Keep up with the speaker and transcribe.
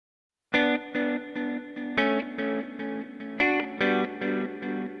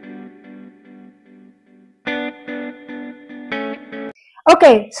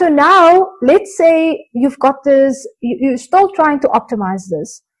Okay, so now let's say you've got this, you're still trying to optimize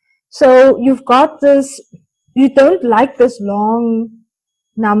this. So you've got this, you don't like this long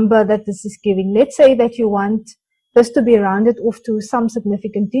number that this is giving. Let's say that you want this to be rounded off to some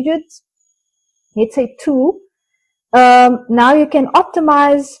significant digits. Let's say 2. Now you can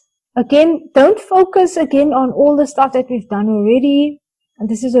optimize. Again, don't focus again on all the stuff that we've done already. And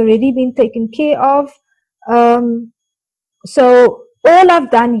this has already been taken care of. So all I've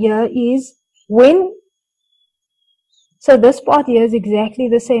done here is so this part here is exactly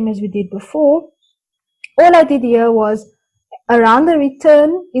the same as we did before. All I did here was around the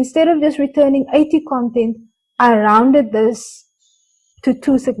return, instead of just returning 80 content, I rounded this to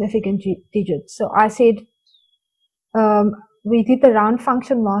 2 significant digits. So I said, we did the round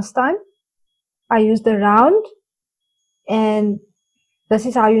function last time. I used the round, and this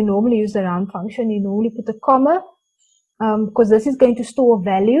is how you normally use the round function. You normally put a comma, because this is going to store a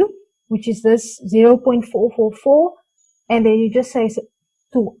value, which is this 0.444, and then you just say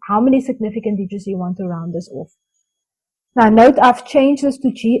to how many significant digits you want to round this off. Now note I've changed this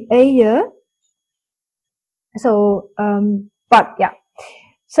to GA here. So, but yeah.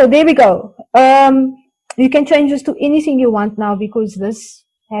 So there we go. You can change this to anything you want now, because this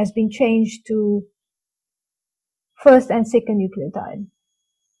has been changed to first and second nucleotide.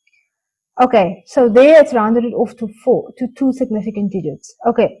 Okay, so there it's rounded it off to 2 significant digits.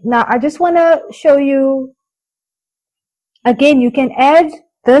 Okay, now I just want to show you, again, you can add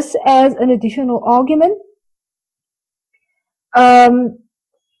this as an additional argument.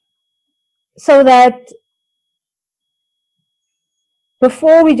 So that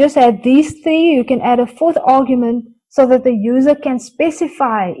before we just had these 3, you can add a 4th argument so that the user can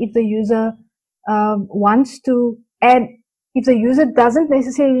specify if the user wants to add. If the user doesn't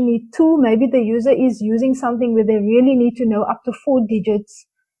necessarily need 2, maybe the user is using something where they really need to know up to 4 digits,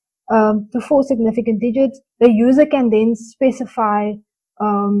 to 4 significant digits. The user can then specify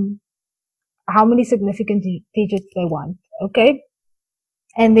how many significant digits they want. Okay,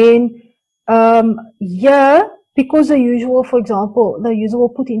 and then here, because the usual, for example, the user will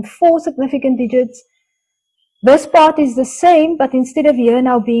put in 4 significant digits. This part is the same, but instead of here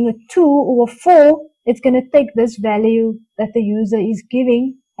now being a 2 or a 4, it's going to take this value that the user is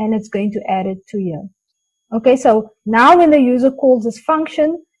giving and it's going to add it to here. Okay, so now when the user calls this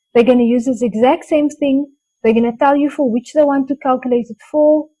function, they're going to use this exact same thing. They're going to tell you for which they want to calculate it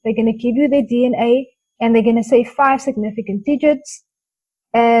for. They're going to give you their DNA, and they're going to say 5 significant digits,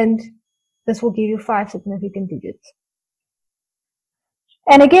 and this will give you 5 significant digits.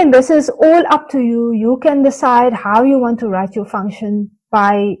 And again, this is all up to you. You can decide how you want to write your function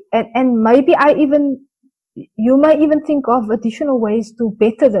by, and maybe you may even think of additional ways to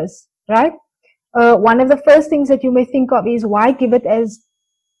better this, right? One of the first things that you may think of is, why give it as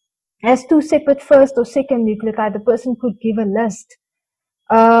 2 separate first or second nucleotide? The person could give a list.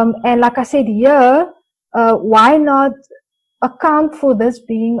 And like I said here, why not account for this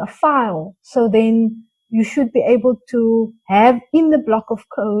being a file? So then you should be able to have in the block of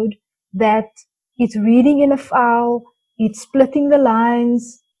code that it's reading in a file, it's splitting the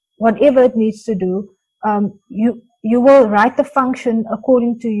lines, whatever it needs to do. You will write the function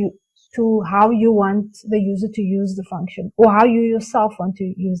according to how you want the user to use the function, or how you yourself want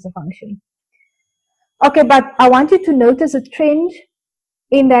to use the function. Okay, but I want you to notice a trend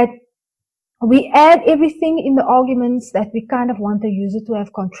in that we add everything in the arguments that we kind of want the user to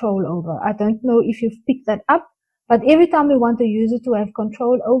have control over. I don't know if you've picked that up, but every time we want the user to have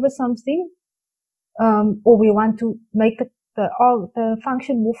control over something, or we want to make the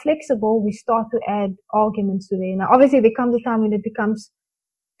function more flexible, we start to add arguments to there. Now, obviously, there comes a time when it becomes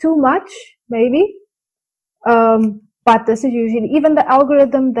too much, maybe. But this is usually, even the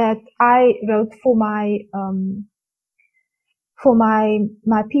algorithm that I wrote for my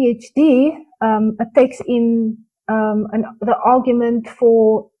PhD, it takes in the argument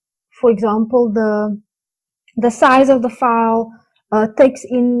for example, the size of the file, takes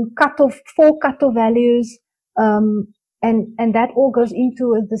in 4 cutoff values, and that all goes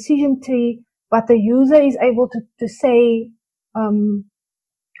into a decision tree. But the user is able to say,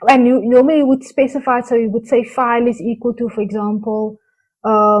 and you normally would specify, so you would say file is equal to, for example,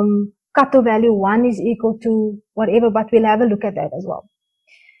 cutoff value 1 is equal to whatever, but we'll have a look at that as well.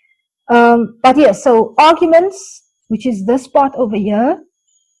 But yes, so arguments, which is this part over here,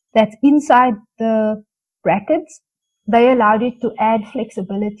 that's inside the brackets, they allowed it to add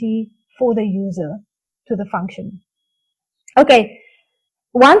flexibility for the user to the function. Okay,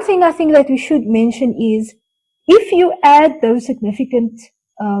 one thing I think that we should mention is, if you add those significant,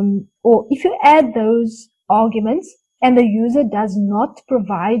 or if you add those arguments, and the user does not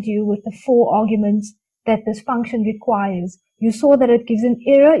provide you with the 4 arguments that this function requires. You saw that it gives an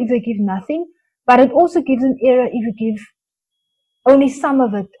error if they give nothing, but it also gives an error if you give only some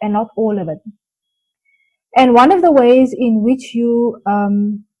of it and not all of it. And one of the ways in which you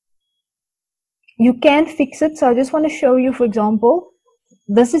can fix it, so I just want to show you, for example,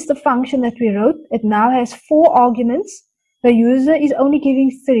 this is the function that we wrote. It now has 4 arguments. The user is only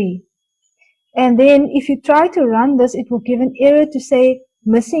giving 3. And then if you try to run this, it will give an error to say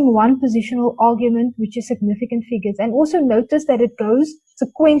missing 1 positional argument, which is significant figures. And also notice that it goes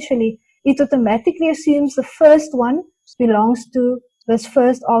sequentially. It automatically assumes the first one belongs to this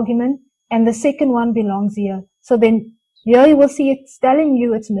first argument and the second one belongs here. So then here you will see it's telling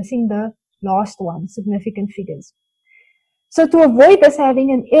you it's missing the last one, significant figures. So to avoid this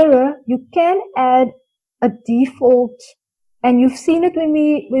having an error, you can add a default, and you've seen it when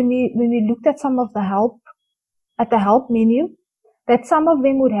we looked at some of the help, at the help menu, that some of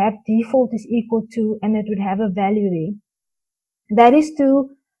them would have default is equal to, and it would have a value there. That is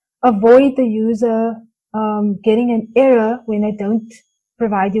to avoid the user getting an error when they don't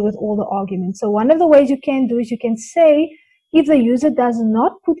provide you with all the arguments. So one of the ways you can do is you can say, if the user does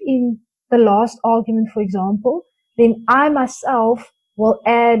not put in the last argument, for example, then I myself will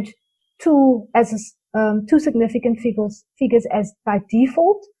add 2 as 2 significant figures as by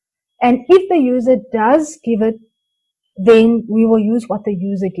default. And if the user does give it, then we will use what the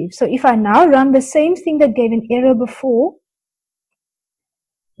user gives. So if I now run the same thing that gave an error before,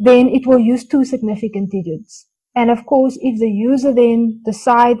 then it will use 2 significant digits. And of course, if the user then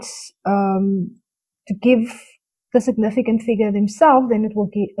decides to give the significant figure themselves, then it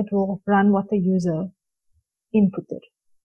will run what the user inputted.